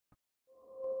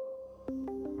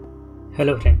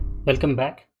Hello friend, welcome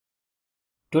back.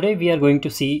 Today we are going to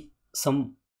see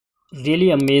some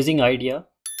really amazing idea.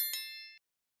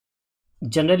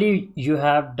 Generally you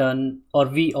have done, or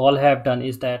we all have done,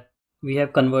 is that we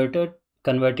have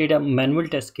converted a manual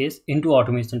test case into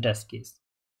automation test case.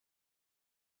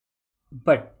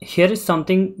 But here is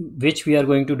something which we are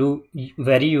going to do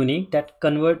very unique, that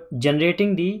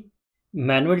generating the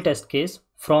manual test case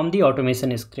from the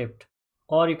automation script,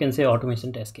 or you can say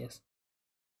automation test case.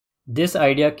 This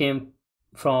idea came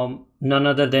from none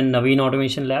other than Naveen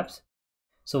Automation Labs.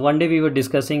 So one day we were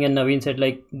discussing and Naveen said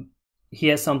like he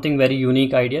has something very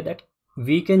unique idea, that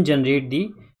we can generate the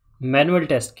manual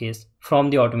test case from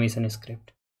the automation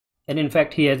script. And in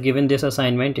fact he has given this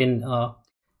assignment in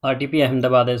RTP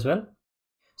Ahmedabad as well.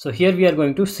 So here we are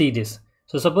going to see this.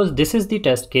 So suppose this is the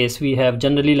test case we have.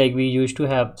 Generally, like we used to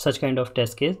have such kind of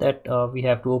test case that we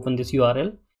have to open this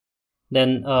URL.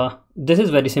 Then this is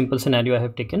very simple scenario I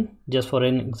have taken just for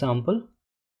an example.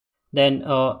 Then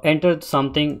enter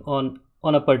something on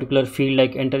a particular field,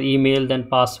 like enter email, then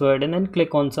password, and then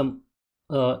click on some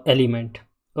element.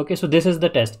 Okay, so this is the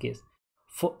test case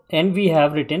and we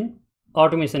have written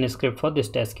automation script for this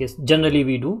test case. Generally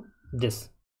we do this,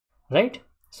 right?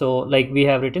 So like we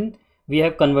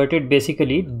have converted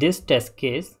basically this test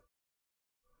case,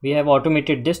 we have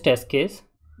automated this test case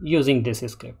using this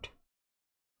script.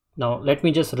 Now let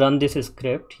me just run this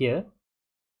script here.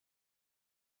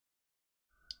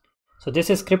 So this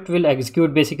script will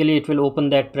execute, basically it will open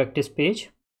that practice page,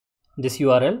 this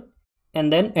URL,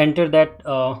 and then enter that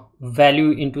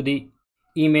value into the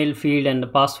email field and the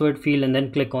password field, and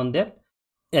then click on that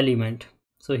element.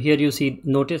 So here you see,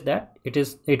 notice that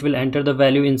it will enter the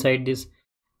value inside this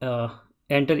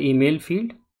enter email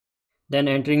field, then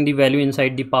entering the value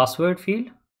inside the password field,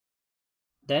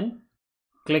 then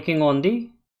clicking on the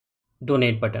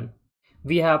donate button.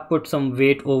 We have put some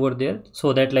weight over there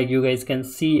so that like you guys can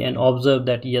see and observe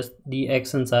that yes, the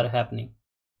actions are happening.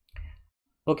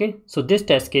 Okay, so this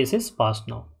test case is passed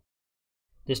now.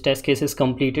 This test case is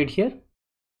completed here.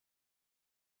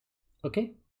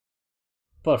 Okay,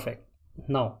 perfect.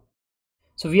 Now,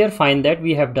 so we are fine that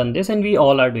we have done this and we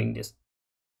all are doing this.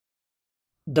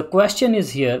 The question is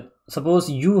here,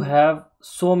 suppose you have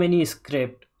so many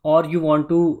script, or you want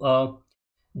to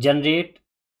generate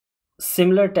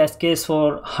similar test case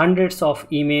for hundreds of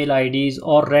email IDs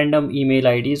or random email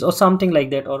IDs or something like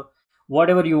that, or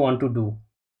whatever you want to do.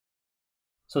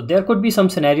 So there could be some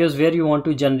scenarios where you want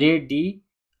to generate the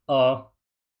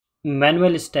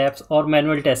manual steps or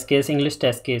manual test case, English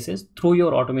test cases through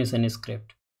your automation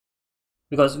script,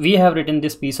 because we have written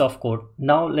this piece of code.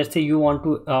 Now let's say you want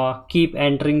to keep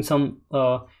entering some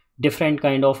different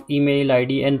kind of email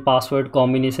ID and password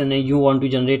combination, and you want to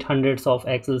generate hundreds of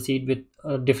Excel sheet with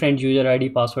different user ID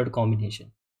password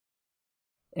combination,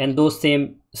 and those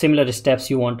similar steps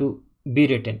you want to be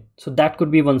written. So that could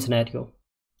be one scenario.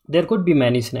 There could be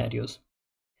many scenarios.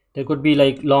 There could be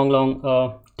like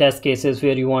long test cases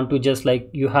where you want to just like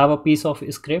you have a piece of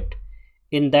script,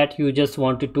 in that you just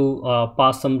wanted to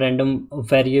pass some random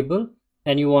variable,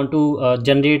 and you want to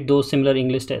generate those similar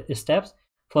English steps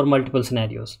for multiple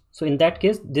scenarios. So in that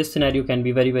case, this scenario can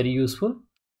be very useful.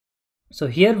 So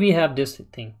here we have this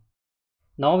thing.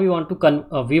 Now we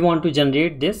want to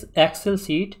generate this Excel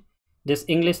sheet, this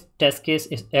English test case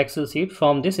Excel sheet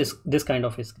from this kind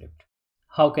of a script.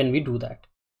 How can we do that?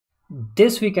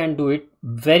 This we can do it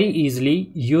very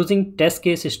easily using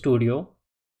TestCaseStudio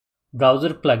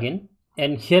browser plugin,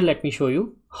 and here let me show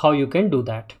you how you can do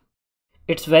that.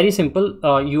 It's very simple.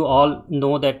 You all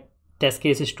know that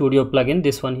TestCaseStudio plugin,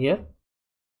 this one here,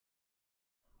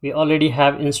 we already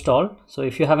have installed. So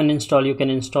if you haven't installed, you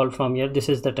can install from here. This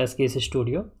is the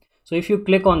TestCaseStudio. So if you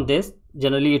click on this,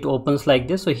 generally it opens like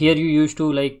this. So here you used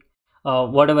to like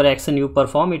whatever action you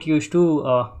perform, it used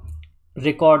to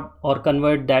record or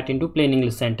convert that into plain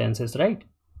English sentences, right?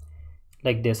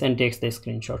 Like this, and takes the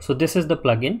screenshot. So this is the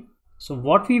plugin. So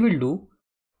what we will do,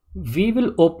 we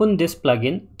will open this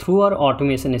plugin through our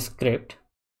automation script,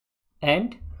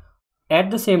 and at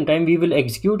the same time we will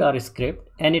execute our script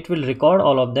and it will record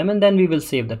all of them, and then we will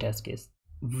save the test case.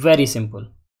 Very simple.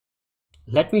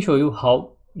 Let me show you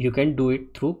how you can do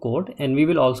it through code, and we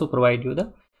will also provide you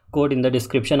the code in the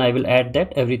description. I will add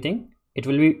that everything.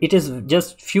 It is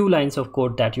just few lines of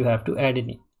code that you have to add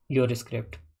in your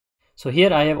script. So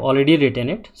here I have already written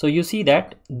it. So you see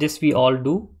that this we all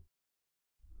do,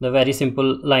 the very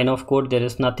simple line of code. There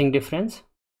is nothing difference.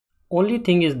 Only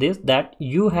thing is this, that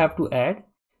you have to add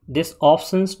this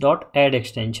options.add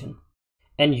extension,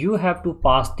 and you have to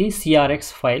pass the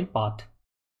CRX file path.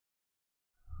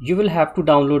 You will have to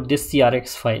download this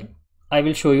CRX file. I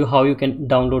will show you how you can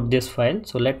download this file.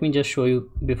 So let me just show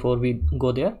you before we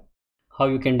go there how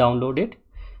you can download it.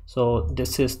 So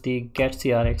this is the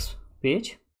getCRX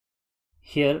page.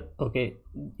 Here, okay,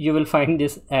 you will find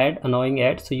this annoying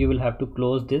ad, so you will have to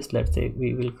close this. Let's say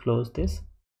we will close this,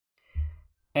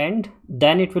 and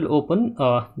then it will open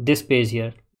this page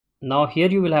here. Now here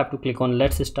you will have to click on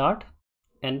let's start,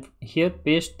 and here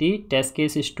paste the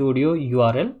TestCasestudio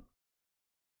URL,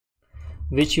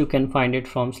 which you can find it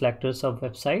from SelectorsHub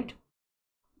website,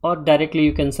 or directly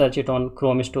you can search it on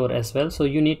Chrome Store as well. So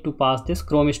you need to pass this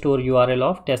Chrome Store URL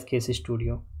of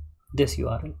TestCasestudio, this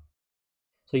URL.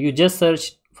 So you just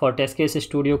search for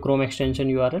TestCasestudio Chrome extension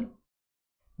URL,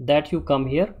 that you come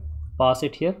here, pass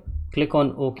it here, click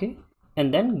on OK,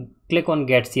 and then click on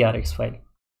getCRX file.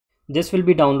 This will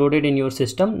be downloaded in your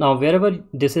system. Now wherever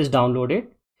this is downloaded,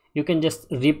 you can just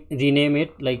rename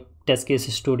it like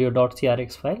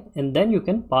testcasestudio.crx file, and then you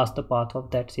can pass the path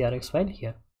of that CRX file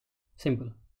here. Simple.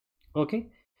 Okay,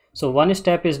 so one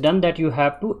step is done, that you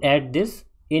have to add this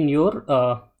in your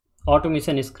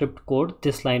automation script code,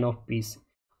 this line of piece,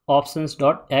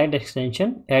 options.add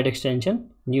extension, add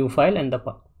extension, new file, and the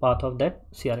path of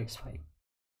that CRX file.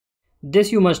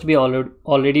 This you must be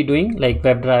already doing, like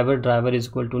driver is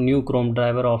equal to new Chrome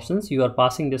driver options. You are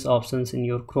passing this options in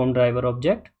your Chrome driver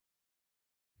object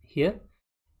here,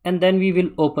 and then we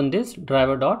will open this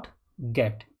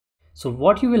driver.get. So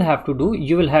what you will have to do,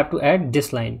 you will have to add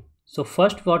this line. So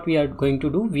first what we are going to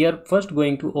do, we are first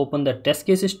going to open the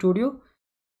TestCasestudio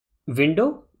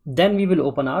window, then we will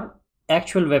open our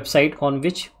actual website on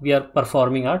which we are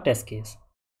performing our test case.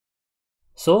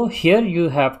 So here you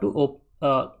have to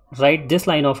write this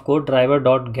line of code,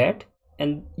 driver.get,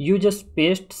 and you just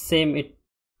paste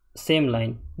same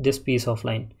line, this piece of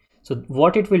line. So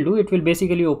what it will do, it will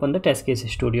basically open the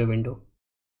TestCasestudio window.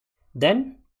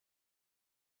 Then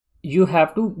you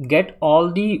have to get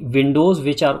all the windows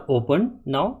which are open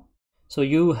now. So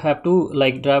you have to,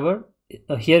 like, driver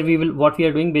here what we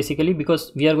are doing basically,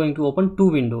 because we are going to open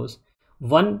two windows,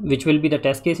 one which will be the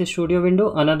TestCasestudio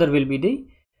window, another will be the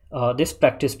this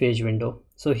practice page window.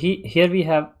 So here we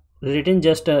have written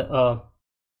just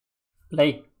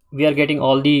like we are getting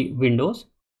all the windows,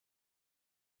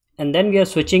 and then we are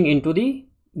switching into the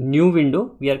new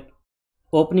window. We are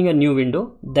opening a new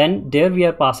window, then there we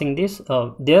are passing this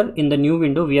there in the new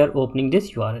window we are opening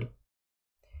this URL,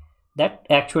 that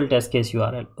actual test case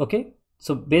URL. Okay,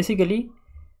 so basically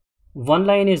one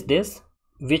line is this,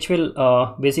 which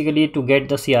will basically to get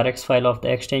the CRX file of the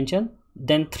extension.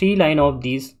 Then three line of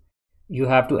these you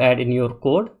have to add in your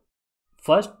code.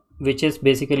 First, which is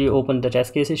basically open the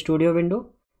TestCasestudio window,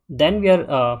 then we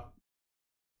are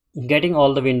getting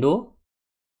all the window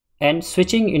and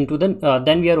switching into the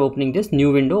then we are opening this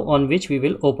new window on which we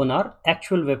will open our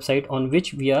actual website on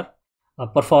which we are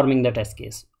performing the test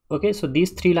case. Okay, so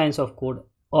these three lines of code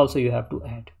also you have to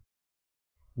add.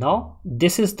 Now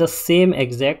this is the same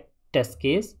exact test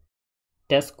case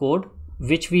test code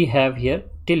which we have here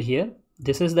till here.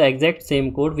 This is the exact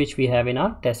same code which we have in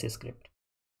our test script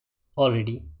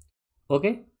already.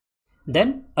 Okay,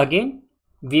 then again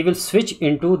we will switch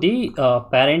into the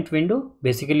parent window,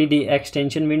 basically the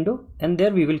extension window, and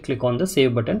there we will click on the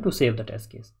save button to save the test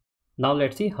case. Now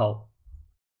let's see how.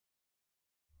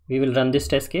 We will run this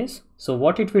test case. So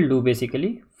what it will do,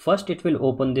 basically first it will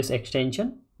open this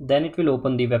extension, then it will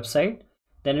open the website,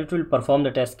 then it will perform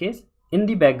the test case. In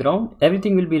the background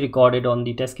everything will be recorded on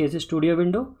the TestCasestudio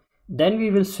window. Then we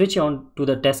will switch on to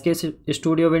the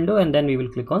TestCasestudio window, and then we will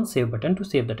click on save button to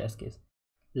save the test case.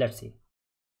 Let's see.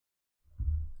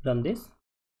 Run this.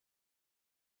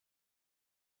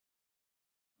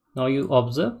 Now you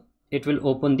observe it will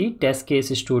open the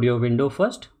TestCasestudio window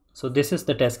first. So this is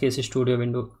the TestCasestudio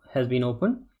window has been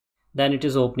opened. Then it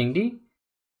is opening the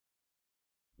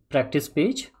practice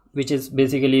page, which is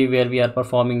basically where we are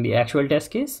performing the actual test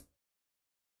case.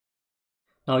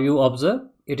 Now you observe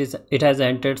it has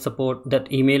entered support that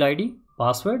email ID,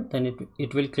 password, then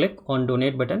it will click on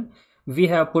donate button. We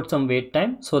have put some wait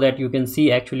time so that you can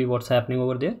see actually what's happening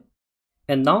over there.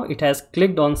 And now it has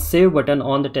clicked on save button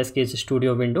on the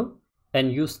TestCasestudio window,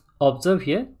 and you observe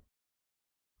here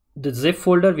the zip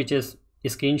folder, which is a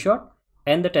screenshot,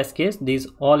 and the test case. These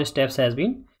all steps has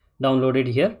been downloaded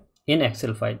here in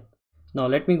Excel file. Now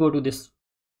let me go to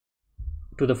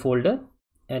the folder,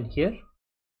 and here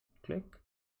click,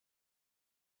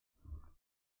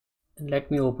 and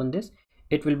let me open this.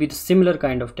 It will be the similar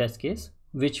kind of test case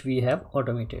which we have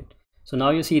automated. So now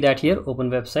you see that here, open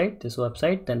website, this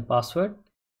website, then password,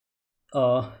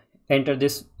 enter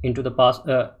this into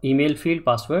the email field,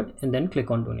 password, and then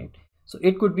click on donate. So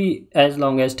it could be as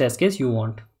long as test case you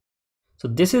want. So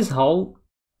this is how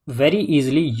very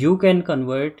easily you can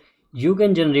convert, you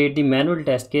can generate the manual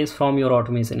test case from your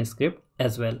automation script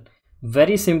as well.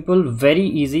 Very simple, very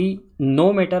easy.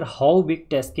 No matter how big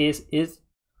test case is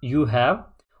you have,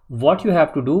 what you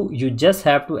have to do, you just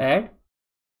have to add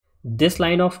this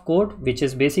line of code, which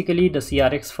is basically the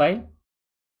crx file.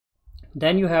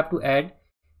 Then you have to add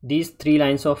these 3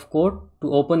 lines of code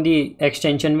to open the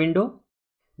extension window,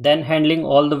 then handling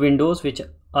all the windows which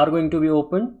are going to be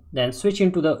opened, then switch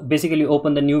into the basically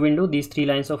open the new window, these 3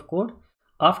 lines of code.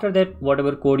 After that,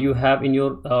 whatever code you have in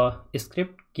your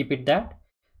script, keep it that.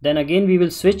 Then again we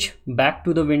will switch back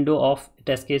to the window of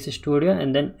testcasestudio,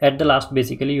 and then at the last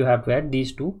basically you have to add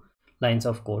these 2 lines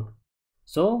of code.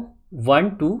 So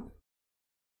 1 2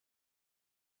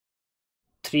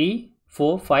 3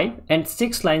 4 5 and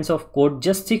 6 lines of code,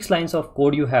 just 6 lines of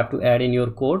code you have to add in your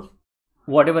code,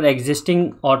 whatever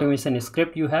existing automation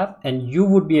script you have, and you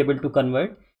would be able to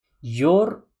convert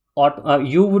your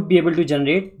you would be able to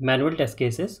generate manual test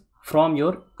cases from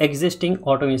your existing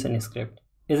automation script.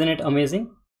 Isn't it amazing?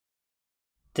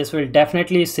 This will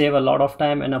definitely save a lot of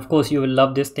time, and of course you will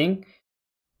love this thing.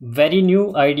 Very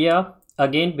new idea.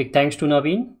 Again, big thanks to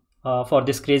Naveen for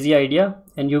this crazy idea,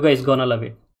 and you guys gonna love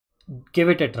it. Give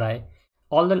it a try.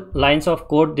 All the lines of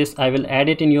code, this I will add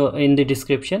it in the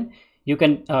description. You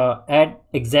can add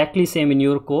exactly same in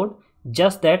your code,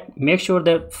 just that make sure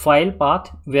that file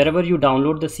path, wherever you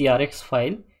download the crx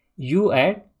file, you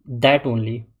add that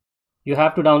only. You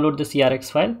have to download the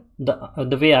crx file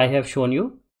the way I have shown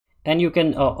you, and you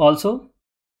can also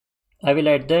I will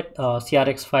add that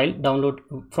crx file download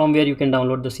from where you can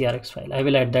download the crx file. I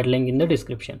will add that link in the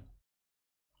description.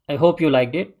 I hope you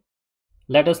liked it.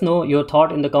 Let us know your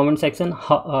thought in the comment section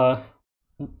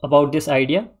about this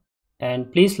idea,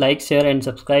 and please like, share and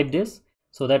subscribe this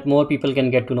so that more people can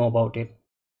get to know about it.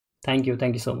 Thank you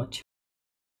so much.